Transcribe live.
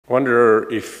I wonder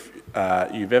if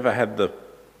you've ever had the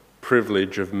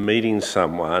privilege of meeting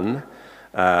someone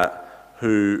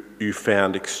who you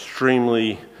found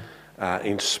extremely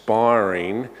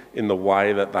inspiring in the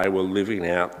way that they were living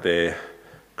out their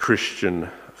Christian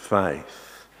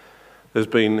faith. There's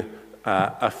been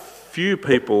a few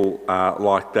people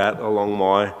like that along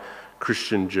my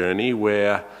Christian journey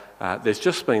where there's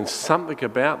just been something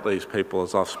about these people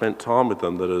as I've spent time with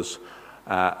them that has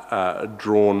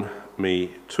drawn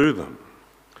me to them.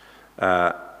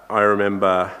 I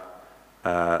remember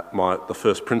the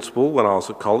first principal when I was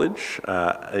at college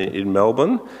in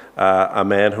Melbourne, a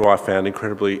man who I found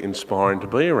incredibly inspiring to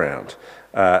be around.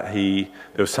 There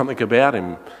was something about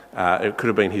him. It could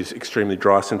have been his extremely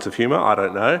dry sense of humour, I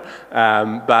don't know.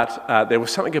 But there was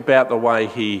something about the way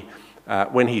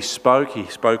when he spoke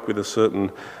with a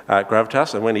certain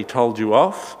gravitas, and when he told you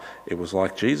off, it was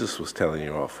like Jesus was telling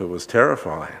you off. It was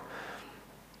terrifying.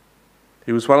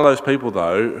 He was one of those people,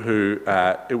 though, who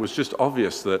it was just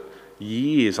obvious that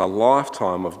years, a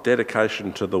lifetime of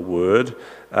dedication to the Word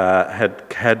had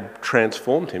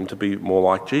transformed him to be more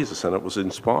like Jesus, and it was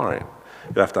inspiring.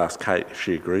 You'd have to ask Kate if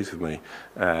she agrees with me,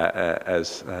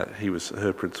 as he was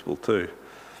her principal too.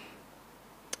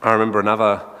 I remember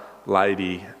another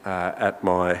lady at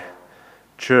my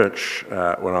church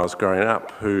when I was growing up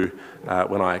who,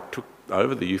 when I took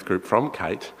over the youth group from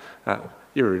Kate,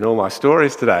 you're in all my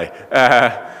stories today,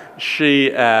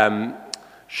 she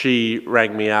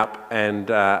rang me up and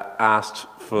asked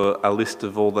for a list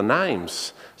of all the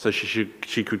names so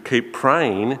she could keep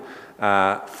praying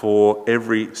for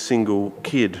every single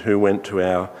kid who went to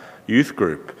our youth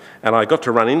group. And I got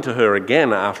to run into her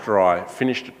again after I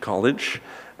finished at college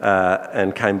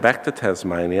and came back to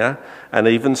Tasmania, and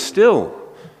even still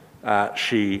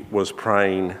she was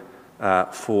praying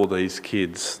for these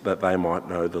kids that they might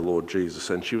know the Lord Jesus.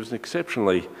 And she was an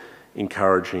exceptionally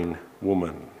encouraging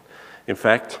woman. In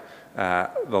fact,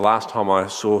 the last time I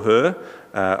saw her,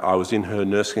 I was in her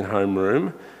nursing home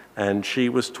room, and she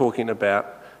was talking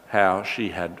about how she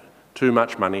had too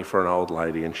much money for an old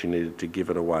lady and she needed to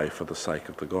give it away for the sake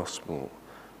of the gospel.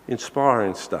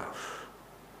 Inspiring stuff.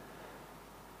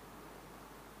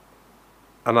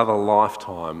 Another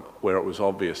lifetime where it was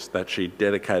obvious that she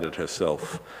dedicated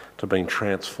herself to being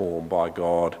transformed by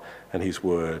God and His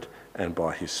Word and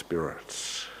by His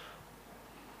Spirit.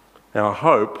 Now I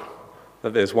hope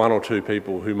that there's one or two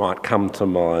people who might come to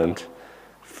mind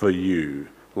for you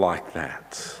like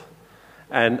that.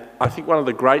 And I think one of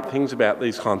the great things about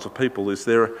these kinds of people is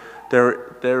they're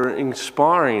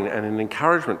inspiring and an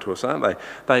encouragement to us, aren't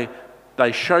they?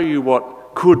 They show you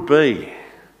what could be,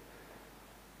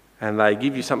 and they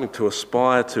give you something to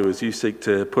aspire to as you seek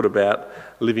to put about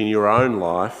living your own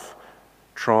life,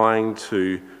 trying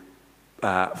to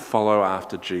follow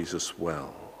after Jesus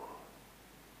well.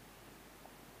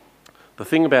 The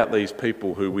thing about these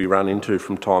people who we run into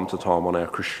from time to time on our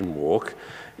Christian walk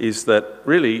is that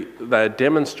really they're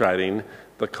demonstrating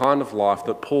the kind of life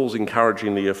that Paul's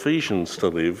encouraging the Ephesians to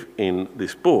live in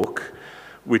this book,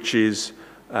 which is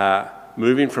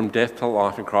moving from death to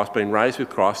life in Christ, being raised with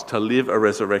Christ to live a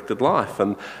resurrected life.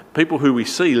 And people who we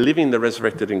see living the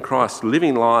resurrected in Christ,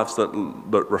 living lives that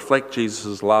reflect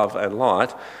Jesus' love and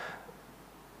light,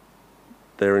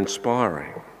 they're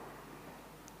inspiring.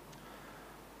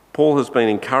 Paul has been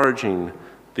encouraging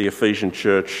the Ephesian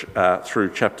church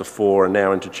through chapter 4 and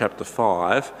now into chapter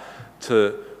 5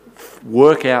 to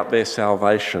work out their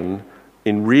salvation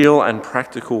in real and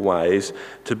practical ways,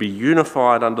 to be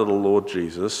unified under the Lord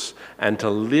Jesus and to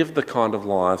live the kind of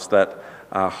lives that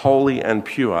are holy and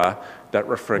pure, that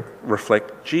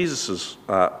reflect Jesus'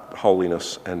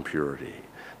 holiness and purity,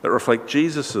 that reflect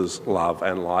Jesus' love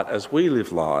and light as we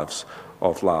live lives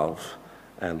of love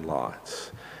and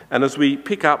light. And as we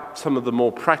pick up some of the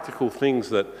more practical things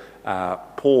that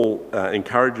Paul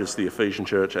encourages the Ephesian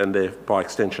church, and by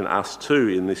extension us too,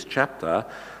 in this chapter,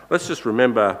 let's just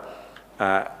remember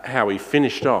how he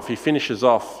finished off. He finishes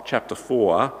off chapter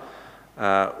 4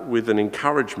 with an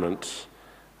encouragement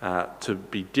to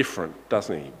be different,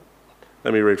 doesn't he?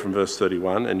 Let me read from verse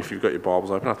 31, and if you've got your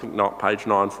Bibles open, I think page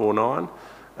 949,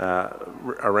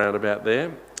 around about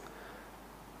there.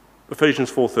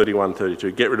 Ephesians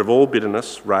 4:31-32, get rid of all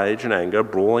bitterness, rage and anger,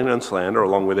 brawling and slander,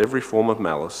 along with every form of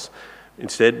malice.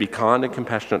 Instead, be kind and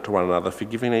compassionate to one another,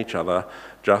 forgiving each other,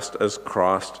 just as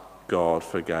Christ God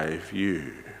forgave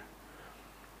you.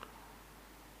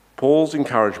 Paul's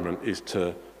encouragement is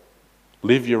to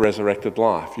live your resurrected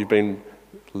life. You've been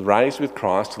raised with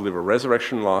Christ to live a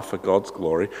resurrection life for God's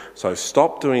glory, so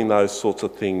stop doing those sorts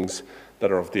of things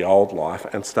that are of the old life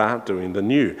and start doing the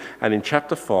new. And in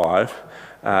chapter 5,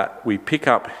 we pick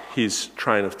up his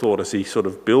train of thought as he sort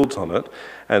of builds on it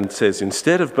and says,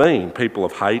 instead of being people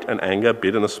of hate and anger,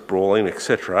 bitterness, brawling,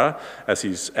 etc., as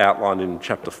he's outlined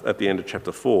at the end of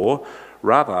chapter 4,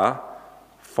 rather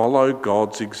follow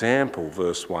God's example,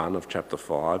 verse 1 of chapter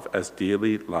 5, as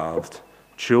dearly loved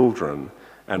children,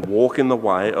 and walk in the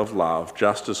way of love,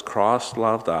 just as Christ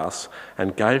loved us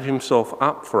and gave himself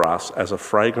up for us as a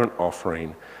fragrant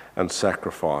offering and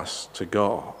sacrifice to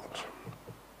God.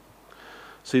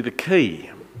 See, the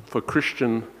key for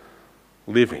Christian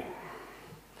living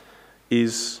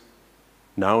is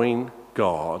knowing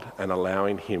God and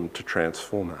allowing him to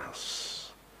transform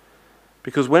us.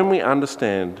 Because when we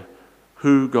understand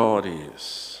who God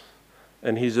is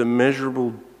and his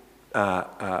immeasurable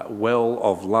well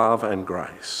of love and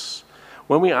grace,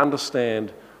 when we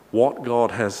understand what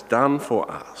God has done for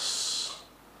us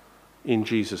in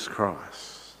Jesus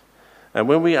Christ, and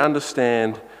when we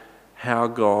understand how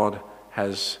God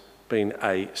has been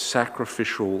a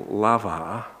sacrificial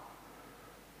lover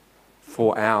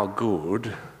for our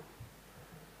good,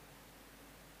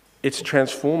 it's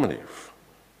transformative.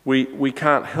 We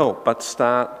can't help but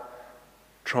start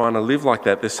trying to live like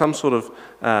that. There's some sort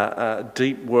of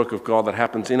deep work of God that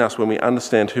happens in us when we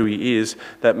understand who he is.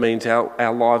 That means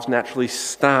our lives naturally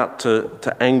start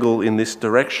to angle in this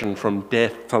direction from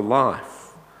death to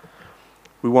life.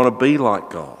 We want to be like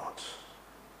God.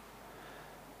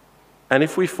 And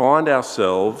if we find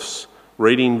ourselves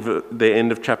reading the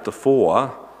end of chapter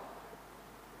 4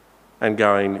 and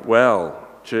going, well,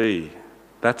 gee,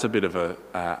 that's a bit of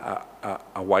a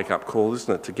wake-up call,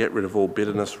 isn't it? To get rid of all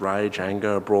bitterness, rage,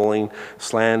 anger, brawling,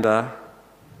 slander.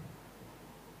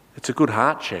 It's a good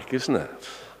heart check, isn't it?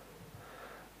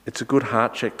 It's a good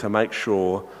heart check to make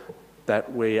sure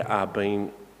that we are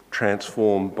being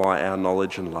transformed by our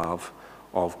knowledge and love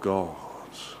of God.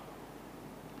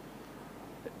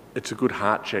 It's a good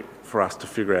heart check for us to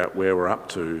figure out where we're up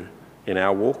to in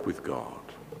our walk with God.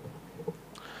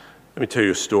 Let me tell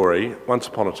you a story. Once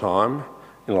upon a time,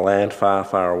 in a land far,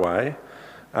 far away,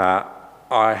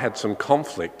 I had some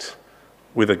conflict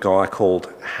with a guy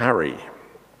called Harry.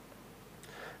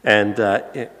 And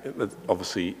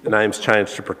obviously, the name's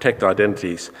changed to protect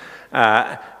identities.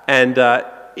 In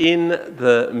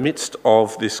the midst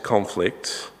of this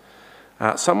conflict,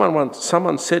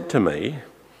 someone said to me,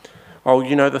 oh,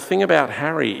 you know, the thing about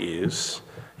Harry is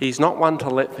he's not one to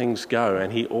let things go,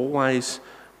 and he always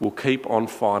will keep on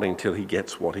fighting till he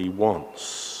gets what he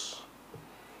wants.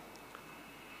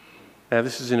 Now,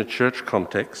 this is in a church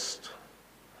context.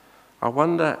 I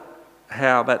wonder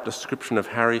how that description of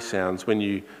Harry sounds when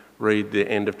you read the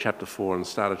end of chapter 4 and the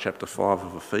start of chapter 5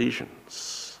 of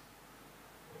Ephesians.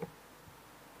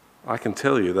 I can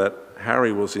tell you that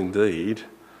Harry was indeed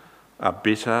a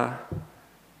bitter,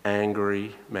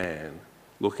 angry man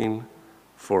looking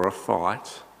for a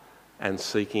fight and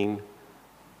seeking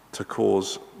to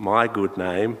cause my good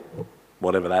name,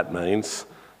 whatever that means,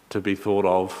 to be thought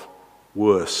of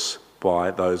worse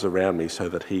by those around me so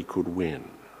that he could win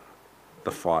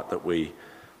the fight that we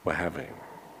were having.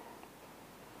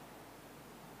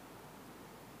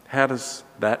 How does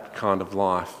that kind of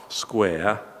life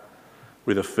square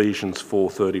with Ephesians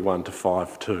 4:31 to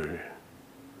 5:2?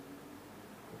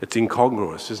 It's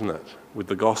incongruous, isn't it, with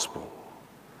the gospel?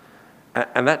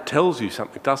 And that tells you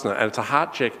something, doesn't it? And it's a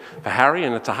heart check for Harry,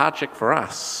 and it's a heart check for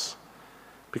us.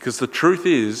 Because the truth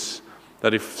is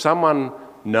that if someone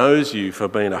knows you for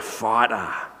being a fighter,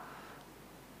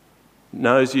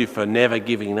 knows you for never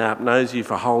giving up, knows you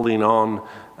for holding on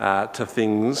to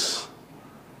things,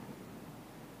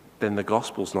 then the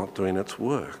gospel's not doing its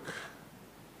work.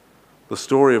 The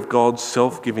story of God's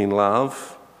self-giving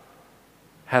love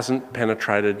hasn't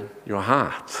penetrated your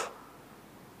heart.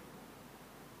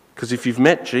 Because if you've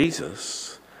met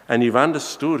Jesus and you've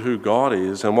understood who God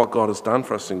is and what God has done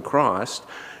for us in Christ,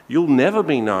 you'll never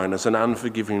be known as an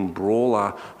unforgiving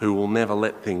brawler who will never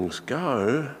let things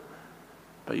go,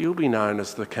 but you'll be known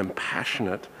as the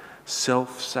compassionate,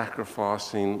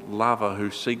 self-sacrificing lover who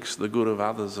seeks the good of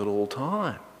others at all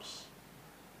times.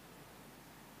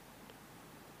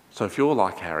 So if you're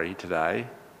like Harry today,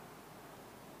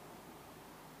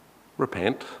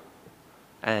 repent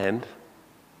and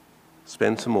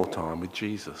spend some more time with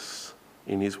Jesus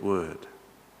in his word.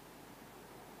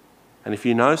 And if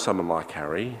you know someone like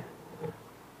Harry,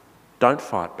 don't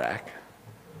fight back.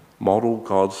 Model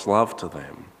God's love to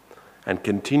them and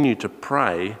continue to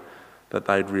pray that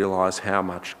they'd realise how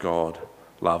much God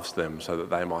loves them so that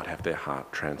they might have their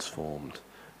heart transformed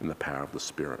in the power of the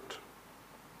Spirit.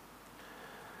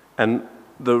 And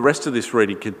the rest of this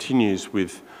reading continues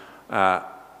with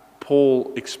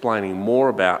Paul explaining more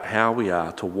about how we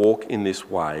are to walk in this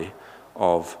way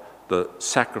of the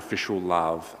sacrificial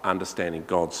love, understanding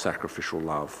God's sacrificial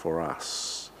love for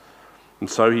us. And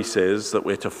so he says that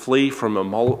we're to flee from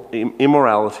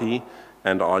immorality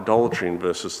and idolatry in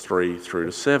verses 3 through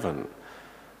to 7.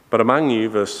 But among you,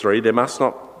 verse 3, there must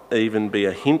not even be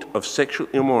a hint of sexual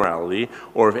immorality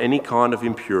or of any kind of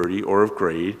impurity or of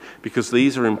greed, because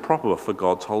these are improper for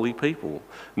God's holy people.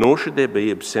 Nor should there be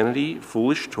obscenity,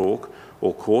 foolish talk,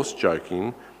 or coarse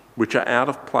joking, which are out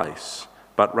of place,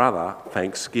 but rather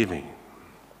thanksgiving.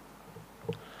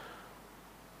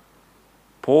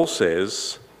 Paul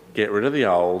says, get rid of the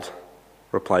old,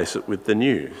 replace it with the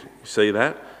new. You see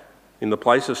that? In the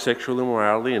place of sexual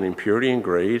immorality and impurity and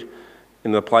greed,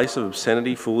 in the place of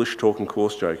obscenity, foolish talk and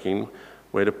coarse joking,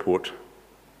 we're to put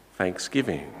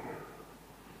thanksgiving.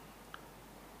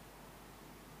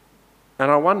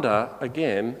 And I wonder,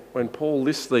 again, when Paul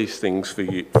lists these things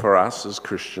for us as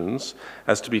Christians,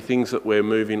 as to be things that we're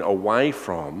moving away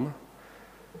from,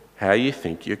 how you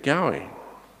think you're going.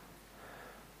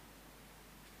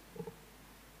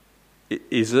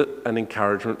 Is it an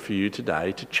encouragement for you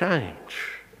today to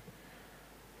change?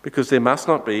 Because there must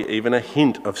not be even a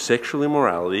hint of sexual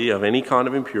immorality, of any kind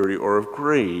of impurity or of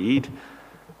greed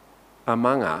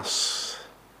among us,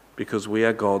 because we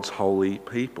are God's holy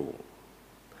people.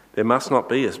 There must not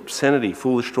be obscenity,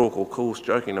 foolish talk or coarse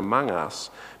joking among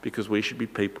us, because we should be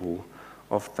people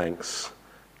of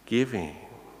thanksgiving.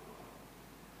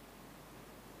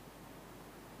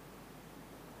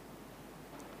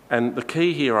 And the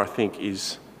key here, I think,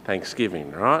 is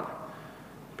thanksgiving, right?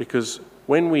 Because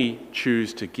when we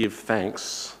choose to give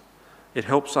thanks, it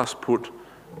helps us put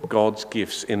God's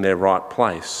gifts in their right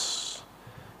place.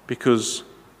 Because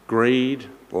greed,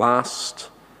 lust,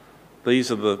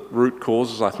 these are the root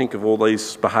causes, I think, of all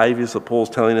these behaviours that Paul's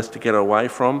telling us to get away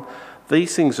from.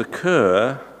 These things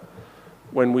occur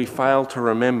when we fail to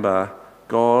remember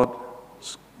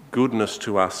God's goodness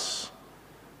to us,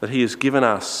 that he has given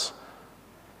us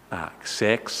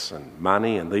sex and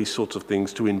money and these sorts of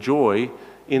things to enjoy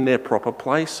in their proper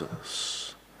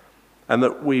places, and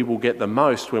that we will get the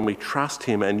most when we trust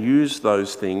him and use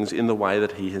those things in the way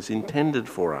that he has intended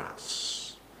for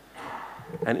us.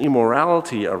 And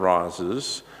immorality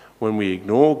arises when we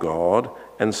ignore God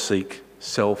and seek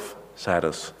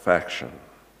self-satisfaction.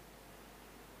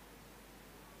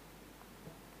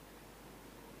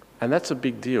 And that's a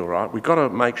big deal, right? We've got to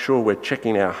make sure we're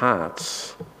checking our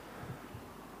hearts,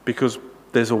 because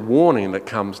there's a warning that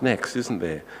comes next, isn't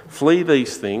there? Flee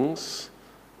these things,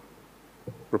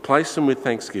 replace them with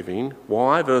thanksgiving.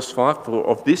 Why? Verse 5, for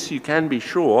of this you can be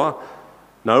sure,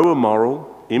 no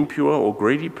immoral, impure or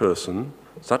greedy person,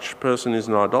 such a person is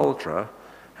an idolater,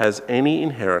 has any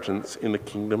inheritance in the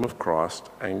kingdom of Christ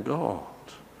and God.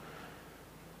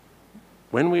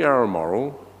 When we are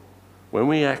immoral, when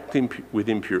we act when we're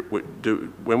impure,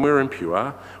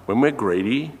 when we're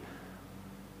greedy,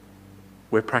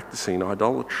 we're practicing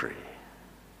idolatry.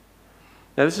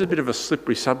 Now, this is a bit of a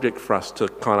slippery subject for us to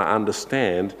kind of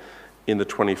understand in the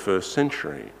 21st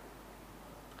century.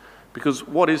 Because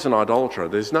what is an idolater?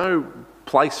 There's no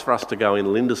place for us to go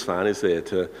in Lindisfarne, is there,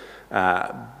 to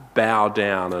bow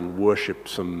down and worship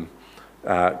some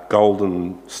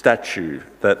golden statue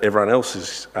that everyone else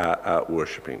is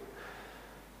worshipping.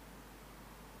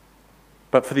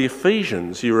 But for the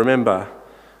Ephesians, you remember,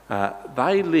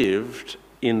 they lived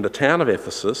in the town of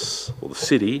Ephesus, or the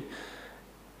city,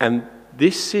 and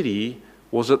this city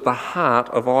was at the heart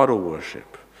of idol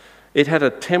worship. It had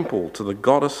a temple to the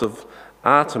goddess of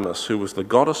Artemis, who was the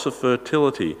goddess of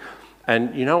fertility.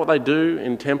 And you know what they do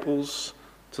in temples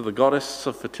to the goddess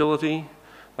of fertility?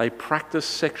 They practice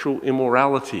sexual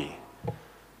immorality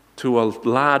to a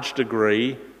large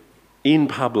degree in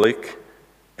public,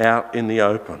 out in the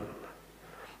open.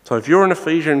 So if you're an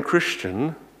Ephesian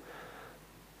Christian,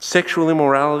 sexual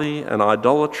immorality and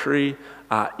idolatry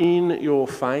are in your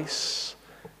face,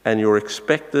 and you're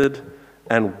expected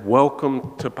and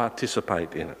welcome to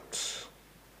participate in it.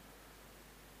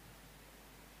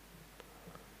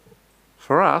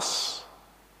 For us,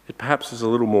 it perhaps is a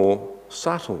little more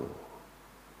subtle.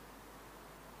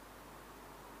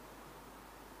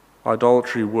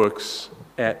 Idolatry works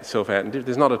itself out. And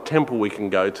there's not a temple we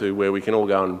can go to where we can all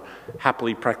go and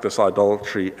happily practice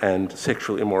idolatry and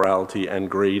sexual immorality and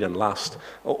greed and lust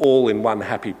all in one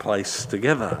happy place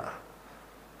together.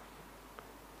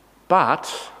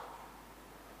 But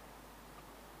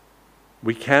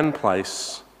we can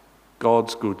place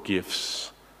God's good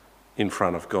gifts in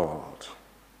front of God.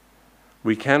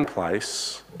 We can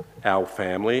place our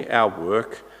family, our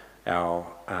work, our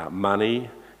money,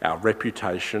 our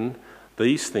reputation.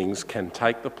 These things can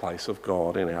take the place of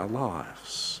God in our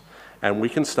lives. and we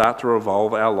can start to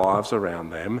revolve our lives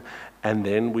around them, and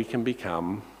then we can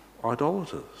become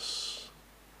idolaters.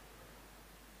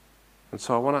 And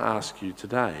so I want to ask you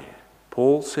today,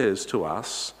 Paul says to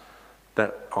us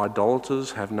that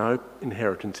idolaters have no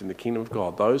inheritance in the kingdom of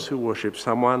God. Those who worship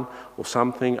someone or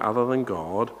something other than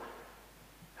God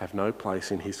have no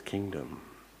place in his kingdom.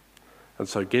 And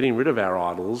so getting rid of our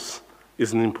idols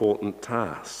is an important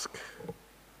task.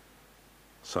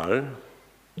 So,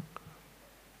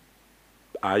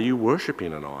 are you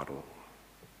worshipping an idol?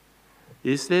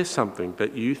 Is there something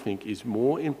that you think is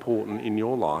more important in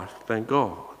your life than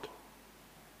God?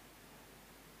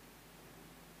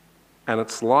 And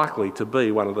it's likely to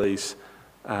be one of these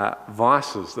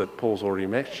vices that Paul's already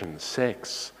mentioned: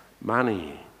 sex,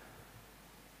 money.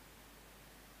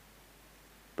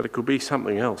 But it could be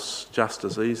something else just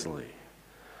as easily.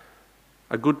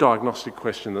 A good diagnostic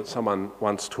question that someone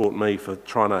once taught me for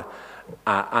trying to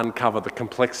uncover the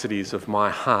complexities of my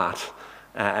heart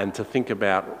and to think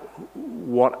about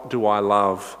what do I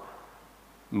love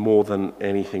more than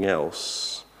anything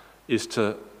else is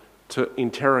to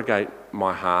interrogate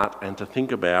my heart and to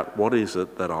think about what is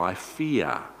it that I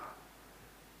fear.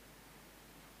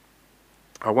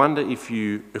 I wonder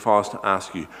if I was to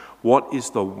ask you, what is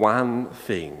the one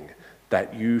thing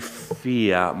that you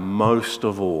fear most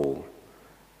of all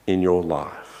in your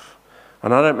life?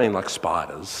 And I don't mean like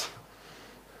spiders.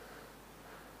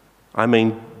 I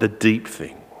mean the deep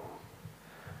thing.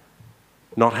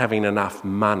 Not having enough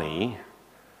money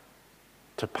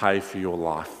to pay for your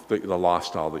life, the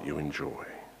lifestyle that you enjoy.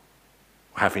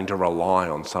 Having to rely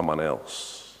on someone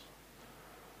else.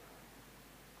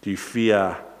 Do you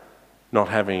fear not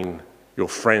having your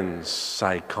friends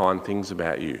say kind things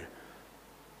about you,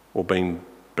 or being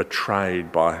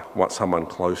betrayed by someone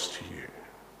close to you?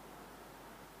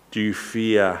 Do you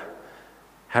fear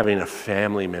having a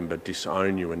family member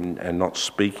disown you and not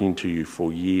speaking to you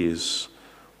for years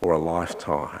or a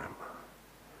lifetime?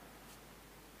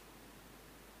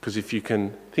 Because if you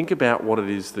can think about what it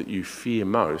is that you fear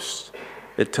most,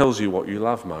 it tells you what you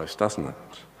love most, doesn't it?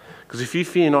 Because if you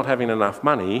fear not having enough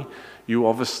money, you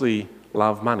obviously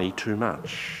love money too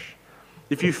much.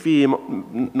 If you fear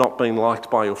not being liked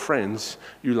by your friends,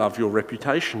 you love your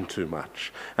reputation too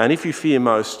much. And if you fear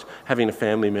most having a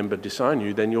family member disown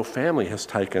you, then your family has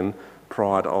taken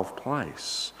pride of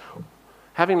place.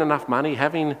 Having enough money,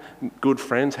 having good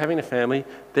friends, having a family,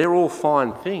 they're all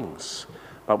fine things.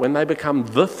 But when they become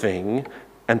the thing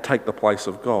and take the place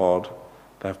of God,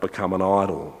 they've become an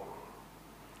idol.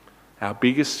 Our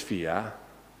biggest fear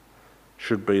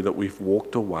should be that we've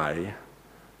walked away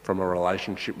from a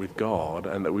relationship with God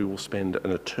and that we will spend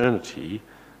an eternity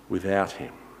without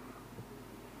him.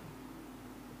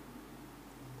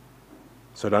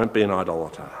 So don't be an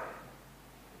idolater.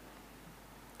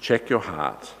 Check your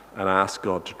heart and ask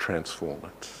God to transform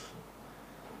it.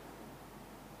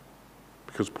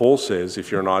 Because Paul says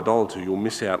if you're an idolater, you'll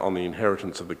miss out on the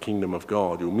inheritance of the kingdom of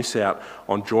God. You'll miss out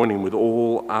on joining with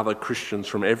all other Christians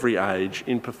from every age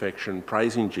in perfection,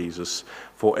 praising Jesus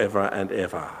forever and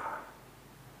ever.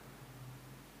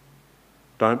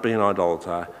 Don't be an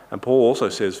idolater. And Paul also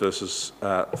says, verses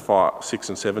 5, 6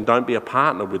 and 7, don't be a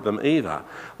partner with them either.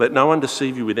 Let no one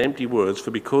deceive you with empty words,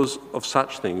 for because of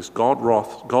such things,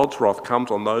 God's wrath comes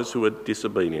on those who are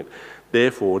disobedient.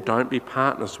 Therefore, don't be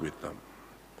partners with them.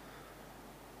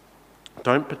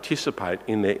 Don't participate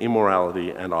in their immorality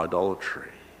and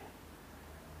idolatry.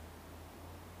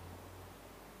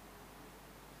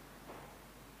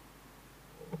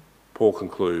 Paul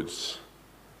concludes,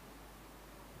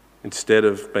 instead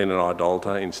of being an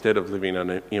idolater, instead of living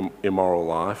an immoral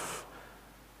life,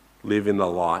 live in the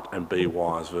light and be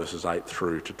wise, verses 8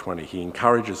 through to 20. He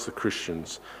encourages the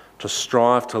Christians to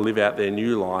strive to live out their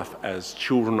new life as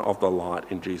children of the light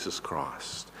in Jesus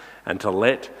Christ, and to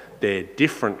let their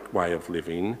different way of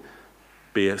living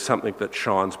be something that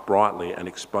shines brightly and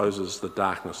exposes the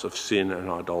darkness of sin and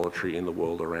idolatry in the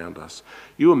world around us.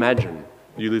 You imagine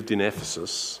you lived in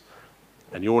Ephesus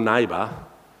and your neighbour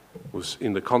was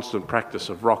in the constant practice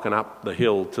of rocking up the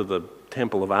hill to the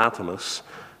temple of Artemis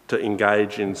to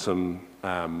engage in some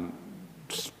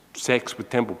sex with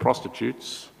temple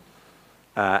prostitutes,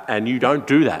 and you don't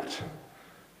do that.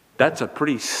 That's a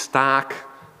pretty stark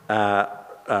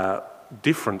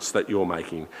difference that you're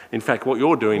making. In fact, what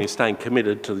you're doing is staying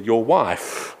committed to your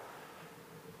wife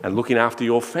and looking after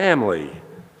your family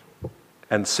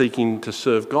and seeking to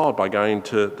serve God by going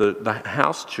to the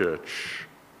house church.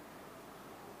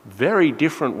 Very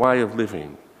different way of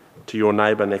living to your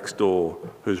neighbour next door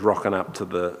who's rocking up to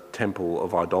the temple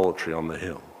of idolatry on the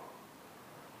hill.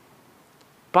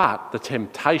 But the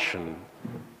temptation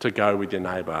to go with your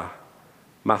neighbour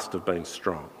must have been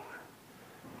strong.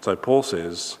 So Paul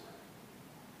says,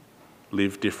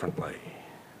 live differently.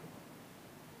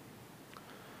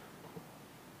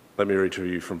 Let me read to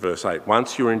you from verse 8.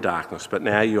 Once you were in darkness, but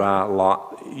now you are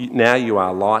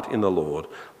light in the Lord.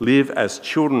 Live as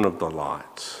children of the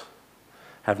light.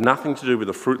 Have nothing to do with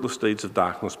the fruitless deeds of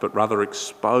darkness, but rather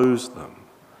expose them.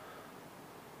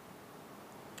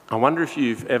 I wonder if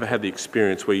you've ever had the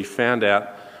experience where you found out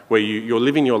where you're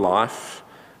living your life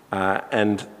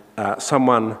and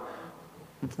someone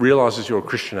realises you're a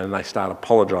Christian and they start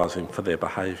apologising for their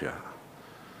behaviour.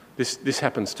 This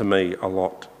happens to me a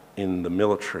lot in the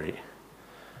military,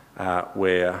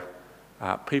 where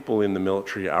people in the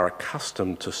military are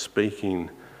accustomed to speaking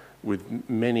with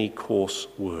many coarse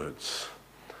words.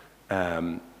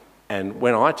 And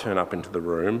when I turn up into the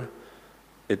room,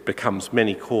 it becomes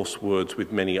many coarse words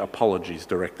with many apologies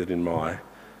directed in my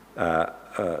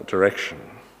direction.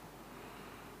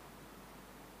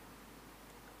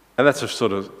 And that's a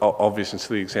sort of obvious and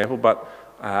silly example, but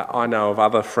I know of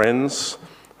other friends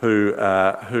who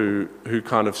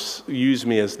kind of use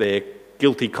me as their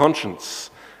guilty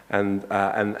conscience, and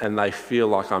they feel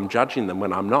like I'm judging them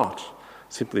when I'm not,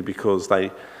 simply because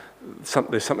there's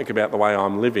something about the way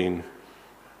I'm living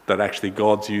that actually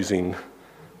God's using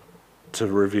to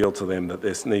reveal to them that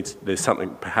there's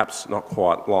something perhaps not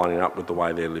quite lining up with the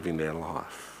way they're living their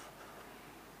life.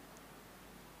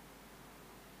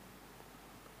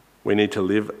 We need to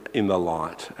live in the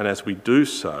light, and as we do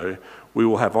so, we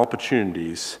will have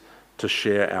opportunities to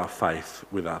share our faith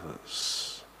with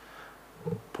others.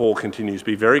 Paul continues,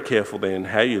 be very careful then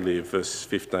how you live, verse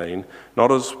 15,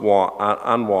 not as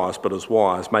unwise but as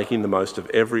wise, making the most of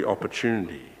every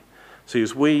opportunity. See,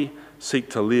 as we seek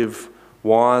to live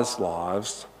wise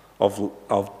lives of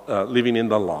living in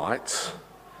the light,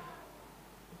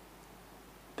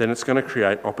 then it's going to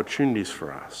create opportunities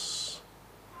for us.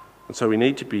 And so we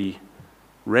need to be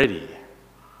ready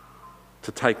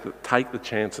to take the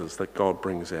chances that God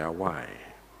brings our way.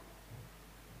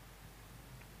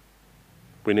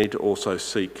 We need to also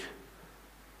seek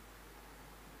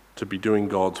to be doing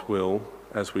God's will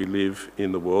as we live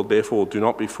in the world. Therefore, do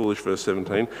not be foolish, verse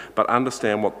 17, but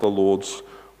understand what the Lord's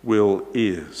will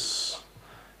is.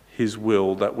 His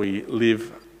will, that we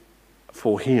live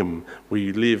for him.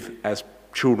 We live as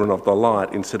children of the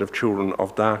light instead of children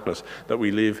of darkness. That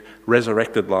we live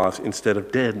resurrected lives instead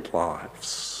of dead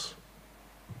lives.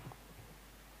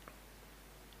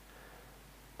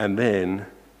 And then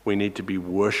we need to be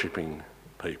worshipping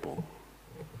people.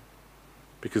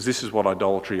 Because this is what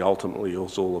idolatry ultimately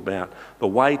is all about. The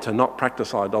way to not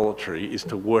practice idolatry is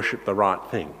to worship the right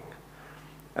thing.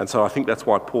 And so I think that's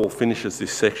why Paul finishes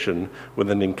this section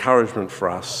with an encouragement for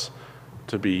us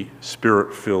to be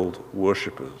spirit-filled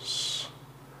worshippers.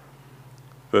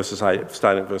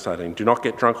 Starting at verse 18, do not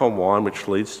get drunk on wine, which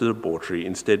leads to debauchery.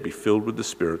 Instead, be filled with the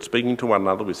Spirit, speaking to one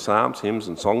another with psalms, hymns,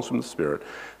 and songs from the Spirit.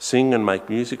 Sing and make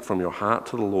music from your heart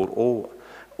to the Lord,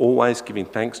 always giving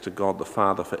thanks to God the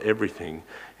Father for everything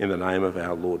in the name of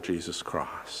our Lord Jesus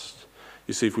Christ.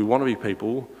 You see, if we want to be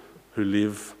people who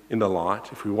live in the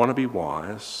light, if we want to be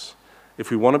wise, if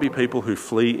we want to be people who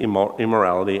flee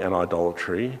immorality and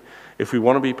idolatry, if we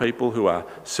want to be people who are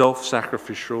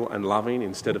self-sacrificial and loving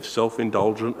instead of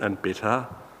self-indulgent and bitter,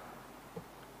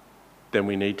 then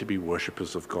we need to be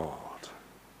worshippers of God.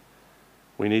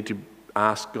 We need to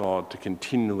ask God to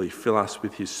continually fill us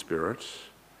with his Spirit,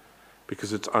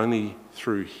 because it's only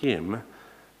through him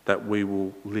that we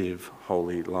will live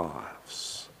holy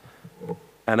lives.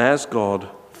 And as God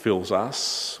fills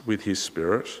us with his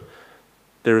Spirit,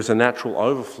 there is a natural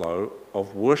overflow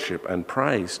of worship and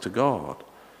praise to God,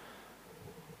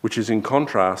 which is in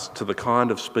contrast to the kind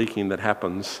of speaking that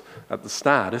happens at the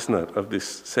start, isn't it, of this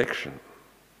section.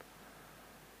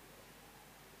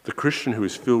 The Christian who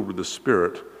is filled with the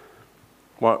Spirit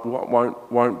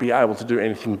won't be able to do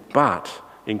anything but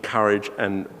encourage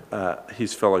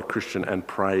his fellow Christian and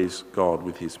praise God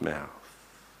with his mouth.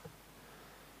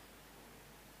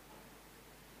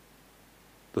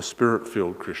 The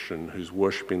Spirit-filled Christian who's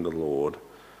worshipping the Lord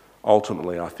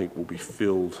ultimately, I think, will be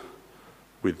filled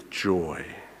with joy.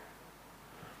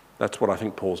 That's what I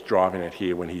think Paul's driving at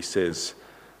here when he says,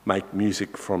 make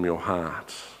music from your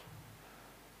heart.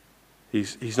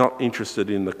 He's not interested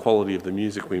in the quality of the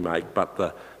music we make, but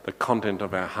the content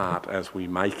of our heart as we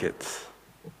make it.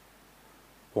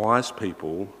 Wise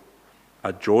people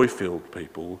are joy-filled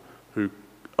people who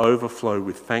overflow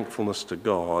with thankfulness to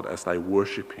God as they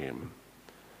worship him,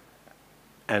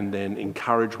 and then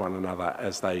encourage one another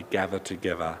as they gather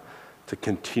together to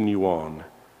continue on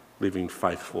living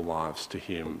faithful lives to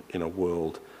him in a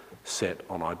world set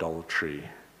on idolatry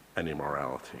and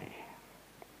immorality.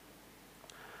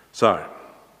 So,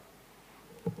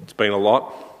 it's been a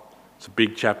lot. It's a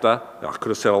big chapter. I could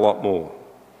have said a lot more.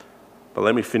 But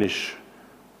let me finish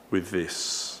with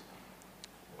this.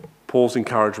 Paul's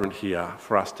encouragement here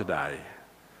for us today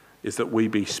is that we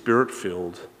be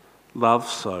spirit-filled,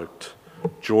 love-soaked,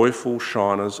 joyful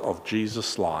shiners of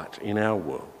Jesus' light in our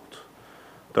world,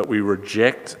 that we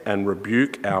reject and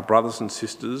rebuke our brothers and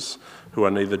sisters who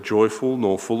are neither joyful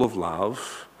nor full of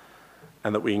love,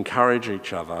 and that we encourage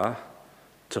each other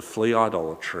to flee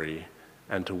idolatry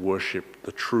and to worship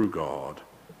the true God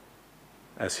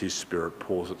as his Spirit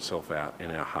pours itself out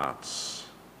in our hearts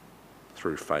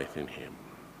through faith in him.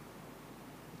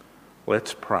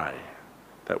 Let's pray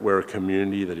that we're a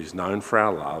community that is known for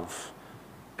our love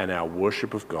and our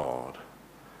worship of God,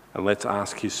 and let's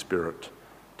ask his Spirit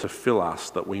to fill us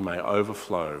that we may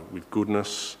overflow with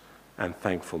goodness and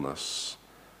thankfulness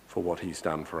for what he's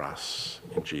done for us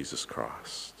in Jesus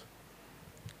Christ.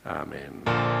 Amen.